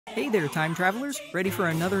Hey there, time travelers! Ready for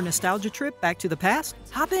another nostalgia trip back to the past?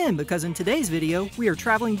 Hop in, because in today's video, we are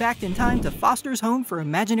traveling back in time to Foster's Home for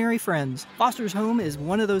Imaginary Friends. Foster's Home is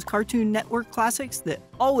one of those Cartoon Network classics that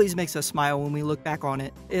always makes us smile when we look back on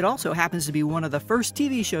it. It also happens to be one of the first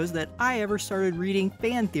TV shows that I ever started reading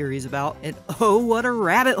fan theories about, and oh, what a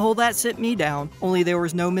rabbit hole that sent me down. Only there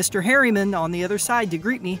was no Mr. Harriman on the other side to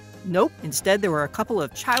greet me. Nope, instead there were a couple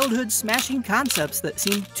of childhood smashing concepts that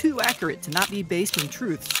seemed too accurate to not be based in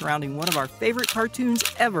truth surrounding one of our favorite cartoons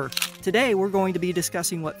ever. Today we're going to be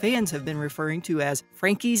discussing what fans have been referring to as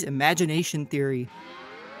Frankie's imagination theory.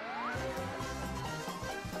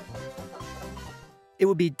 It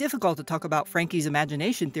would be difficult to talk about Frankie's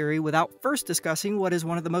imagination theory without first discussing what is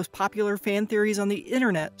one of the most popular fan theories on the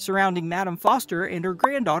internet surrounding Madame Foster and her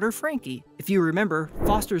granddaughter Frankie. If you remember,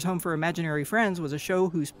 Foster's Home for Imaginary Friends was a show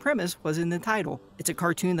whose premise was in the title. It's a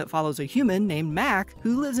cartoon that follows a human named Mac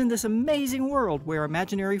who lives in this amazing world where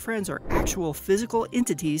imaginary friends are actual physical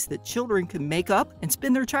entities that children can make up and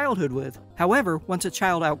spend their childhood with. However, once a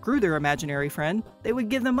child outgrew their imaginary friend, they would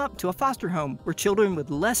give them up to a foster home where children with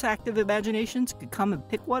less active imaginations could come and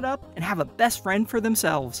pick one up and have a best friend for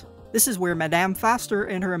themselves. This is where Madame Foster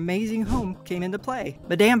and her amazing home came into play.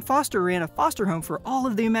 Madame Foster ran a foster home for all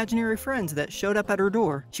of the imaginary friends that showed up at her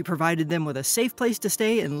door. She provided them with a safe place to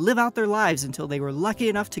stay and live out their lives until they were lucky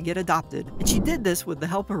enough to get adopted. And she did this with the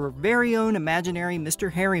help of her very own imaginary Mr.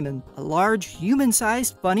 Harriman, a large,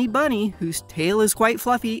 human-sized funny bunny whose tail is quite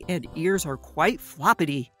fluffy and ears are quite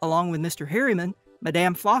floppity. Along with Mr. Harriman,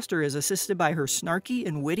 Madame Foster is assisted by her snarky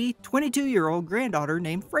and witty 22-year-old granddaughter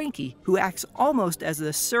named Frankie, who acts almost as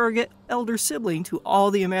the surrogate elder sibling to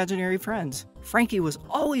all the imaginary friends. Frankie was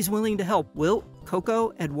always willing to help Wilt,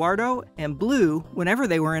 Coco, Eduardo, and Blue whenever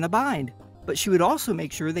they were in a bind, but she would also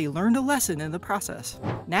make sure they learned a lesson in the process.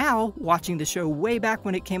 Now, watching the show way back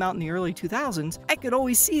when it came out in the early 2000s, I could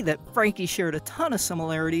always see that Frankie shared a ton of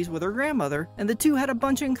similarities with her grandmother, and the two had a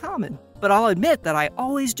bunch in common. But I'll admit that I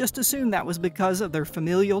always just assumed that was because of their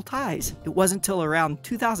familial ties. It wasn't till around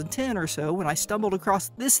 2010 or so when I stumbled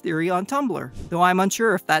across this theory on Tumblr, though I'm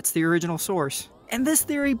unsure if that's the original source. And this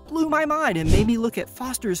theory blew my mind and made me look at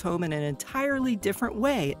Foster's Home in an entirely different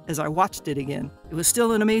way as I watched it again. It was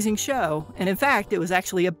still an amazing show, and in fact, it was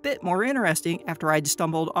actually a bit more interesting after I'd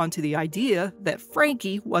stumbled onto the idea that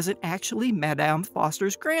Frankie wasn't actually Madame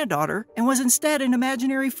Foster's granddaughter and was instead an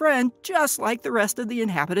imaginary friend just like the rest of the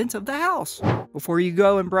inhabitants of the house. Before you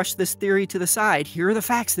go and brush this theory to the side, here are the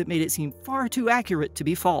facts that made it seem far too accurate to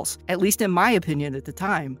be false, at least in my opinion at the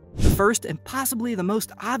time. The first and possibly the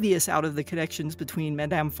most obvious out of the connections between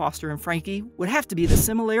Madame Foster and Frankie would have to be the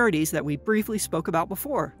similarities that we briefly spoke about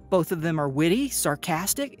before. Both of them are witty,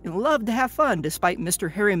 sarcastic, and love to have fun despite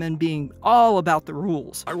Mr. Harriman being all about the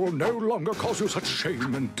rules. I will no longer cause you such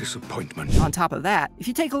shame and disappointment. On top of that, if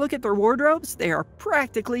you take a look at their wardrobes, they are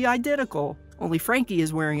practically identical. Only Frankie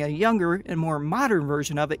is wearing a younger and more modern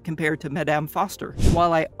version of it compared to Madame Foster.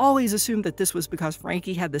 While I always assumed that this was because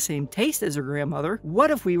Frankie had the same taste as her grandmother,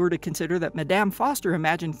 what if we were to consider that Madame Foster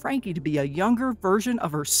imagined Frankie to be a younger version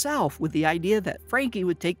of herself with the idea that Frankie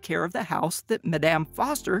would take care of the house that Madame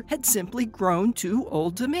Foster had simply grown too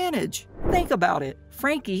old to manage? Think about it.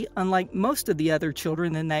 Frankie, unlike most of the other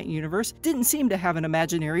children in that universe, didn't seem to have an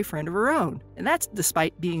imaginary friend of her own, and that's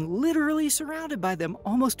despite being literally surrounded by them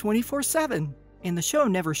almost 24/7. And the show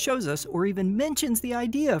never shows us or even mentions the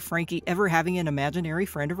idea of Frankie ever having an imaginary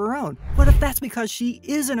friend of her own. What if that's because she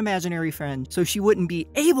is an imaginary friend, so she wouldn't be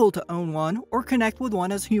able to own one or connect with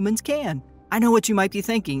one as humans can? I know what you might be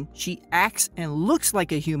thinking. She acts and looks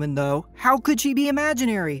like a human though. How could she be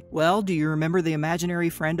imaginary? Well, do you remember the imaginary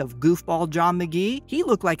friend of Goofball John McGee? He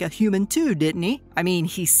looked like a human too, didn't he? I mean,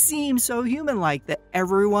 he seemed so human-like that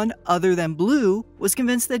everyone other than Blue was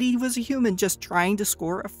convinced that he was a human just trying to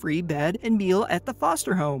score a free bed and meal at the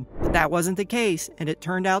foster home. But that wasn't the case, and it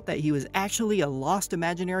turned out that he was actually a lost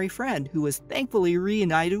imaginary friend who was thankfully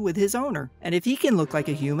reunited with his owner. And if he can look like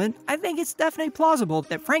a human, I think it's definitely plausible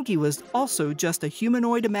that Frankie was also just a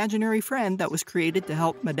humanoid imaginary friend that was created to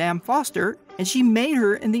help Madame Foster, and she made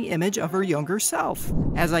her in the image of her younger self.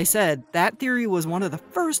 As I said, that theory was one of the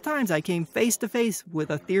first times I came face to face with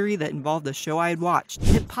a theory that involved a show I had watched,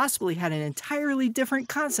 and it possibly had an entirely different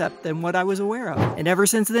concept than what I was aware of. And ever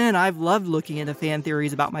since then, I've loved looking into fan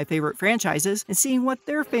theories about my favorite franchises and seeing what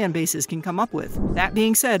their fan bases can come up with. That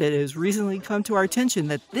being said, it has recently come to our attention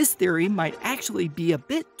that this theory might actually be a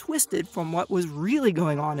bit twisted from what was really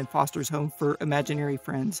going on in Foster's Home for Imaginary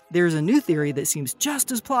Friends. There's a new theory that seems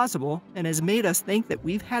just as plausible and has made us think that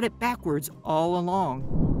we've had it backwards all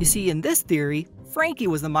along. You see, in this theory, Frankie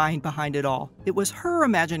was the mind behind it all. It was her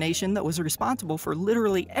imagination that was responsible for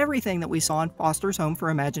literally everything that we saw in Foster's Home for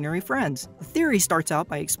Imaginary Friends. The theory starts out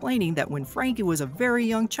by explaining that when Frankie was a very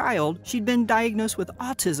young child, she'd been diagnosed with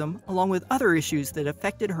autism along with other issues that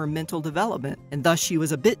affected her mental development, and thus she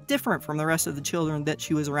was a bit different from the rest of the children that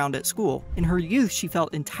she was around at school. In her youth, she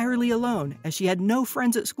felt entirely alone as she had no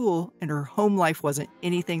friends at school and her home life wasn't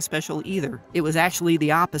anything special either. It was actually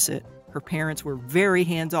the opposite. Her parents were very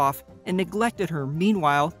hands-off and neglected her.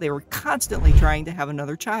 Meanwhile, they were constantly trying to have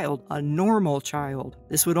another child, a normal child.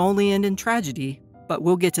 This would only end in tragedy, but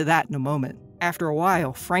we'll get to that in a moment. After a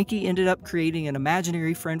while, Frankie ended up creating an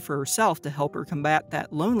imaginary friend for herself to help her combat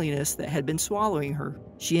that loneliness that had been swallowing her.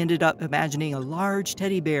 She ended up imagining a large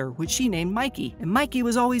teddy bear, which she named Mikey, and Mikey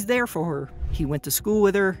was always there for her. He went to school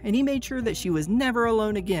with her, and he made sure that she was never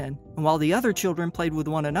alone again. And while the other children played with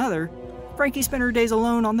one another, Frankie spent her days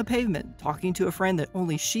alone on the pavement, talking to a friend that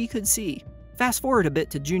only she could see. Fast forward a bit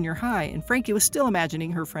to junior high, and Frankie was still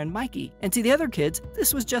imagining her friend Mikey. And to the other kids,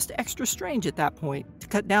 this was just extra strange at that point. To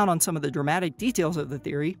cut down on some of the dramatic details of the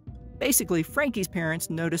theory, basically, Frankie's parents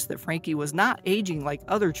noticed that Frankie was not aging like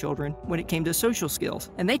other children when it came to social skills,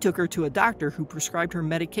 and they took her to a doctor who prescribed her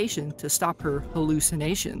medication to stop her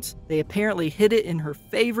hallucinations. They apparently hid it in her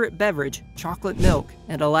favorite beverage, chocolate milk,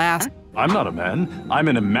 and alas, I'm not a man, I'm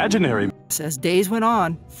an imaginary. as days went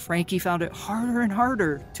on, Frankie found it harder and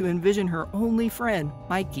harder to envision her only friend,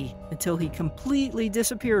 Mikey, until he completely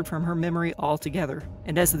disappeared from her memory altogether.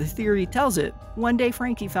 And as the theory tells it, one day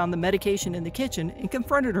Frankie found the medication in the kitchen and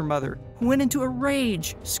confronted her mother, who went into a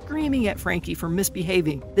rage, screaming at Frankie for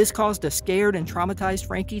misbehaving. This caused a scared and traumatized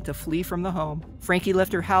Frankie to flee from the home. Frankie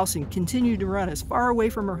left her house and continued to run as far away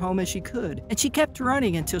from her home as she could, and she kept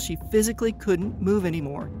running until she physically couldn't move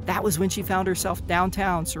anymore. That was when she found herself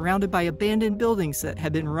downtown, surrounded by abandoned buildings that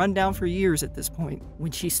had been run down for years at this point.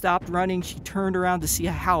 When she stopped running, she turned around to see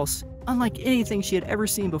a house unlike anything she had ever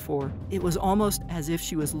seen before. It was almost as if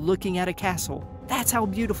she was looking at a castle. That's how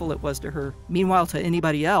beautiful it was to her. Meanwhile, to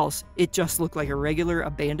anybody else, it just looked like a regular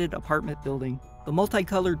abandoned apartment building. The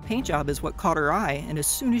multicolored paint job is what caught her eye, and as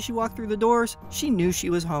soon as she walked through the doors, she knew she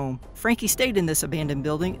was home. Frankie stayed in this abandoned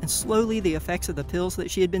building, and slowly the effects of the pills that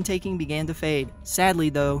she had been taking began to fade. Sadly,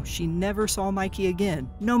 though, she never saw Mikey again.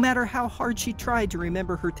 No matter how hard she tried to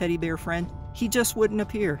remember her teddy bear friend, he just wouldn't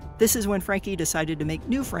appear. This is when Frankie decided to make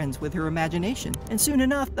new friends with her imagination, and soon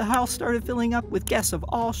enough, the house started filling up with guests of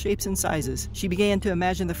all shapes and sizes. She began to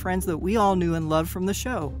imagine the friends that we all knew and loved from the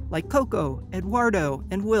show, like Coco, Eduardo,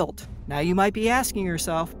 and Wilt. Now you might be asking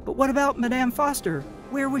yourself, but what about Madame Foster?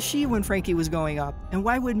 Where was she when Frankie was going up? And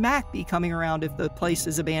why would Mac be coming around if the place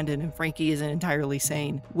is abandoned and Frankie isn't entirely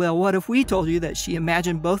sane? Well, what if we told you that she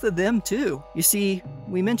imagined both of them too? You see,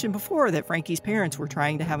 we mentioned before that Frankie's parents were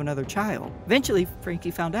trying to have another child. Eventually,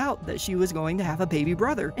 Frankie found out that she was going to have a baby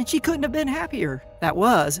brother, and she couldn't have been happier. That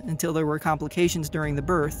was, until there were complications during the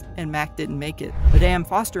birth, and Mac didn't make it. Madame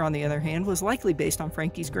Foster, on the other hand, was likely based on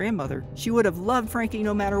Frankie's grandmother. She would have loved Frankie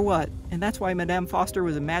no matter what, and that's why Madame Foster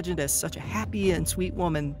was imagined as such a happy and sweet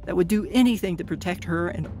woman that would do anything to protect her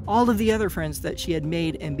and all of the other friends that she had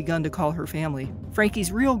made and begun to call her family.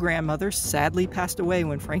 Frankie's real grandmother sadly passed away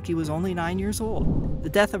when Frankie was only 9 years old. The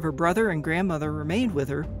death of her brother and grandmother remained with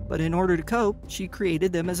her, but in order to cope, she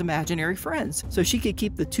created them as imaginary friends, so she could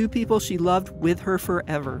keep the two people she loved with her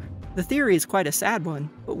forever. The theory is quite a sad one,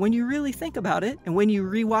 but when you really think about it, and when you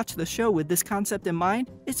rewatch the show with this concept in mind,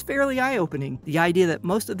 it's fairly eye-opening. The idea that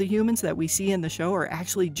most of the humans that we see in the show are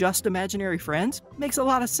actually just imaginary friends makes a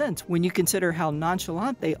lot of sense when you consider how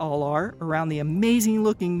nonchalant they all are around the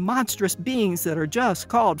amazing-looking monstrous beings that are just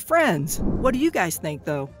called friends. What do you guys think,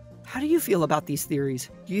 though? How do you feel about these theories?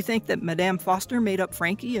 Do you think that Madame Foster made up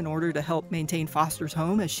Frankie in order to help maintain Foster's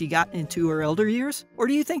home as she got into her elder years? Or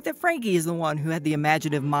do you think that Frankie is the one who had the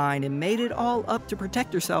imaginative mind and made it all up to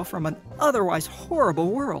protect herself from an otherwise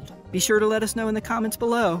horrible world? Be sure to let us know in the comments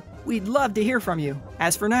below. We'd love to hear from you.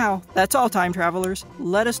 As for now, that's all, time travelers.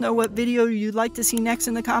 Let us know what video you'd like to see next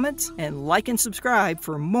in the comments, and like and subscribe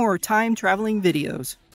for more time traveling videos.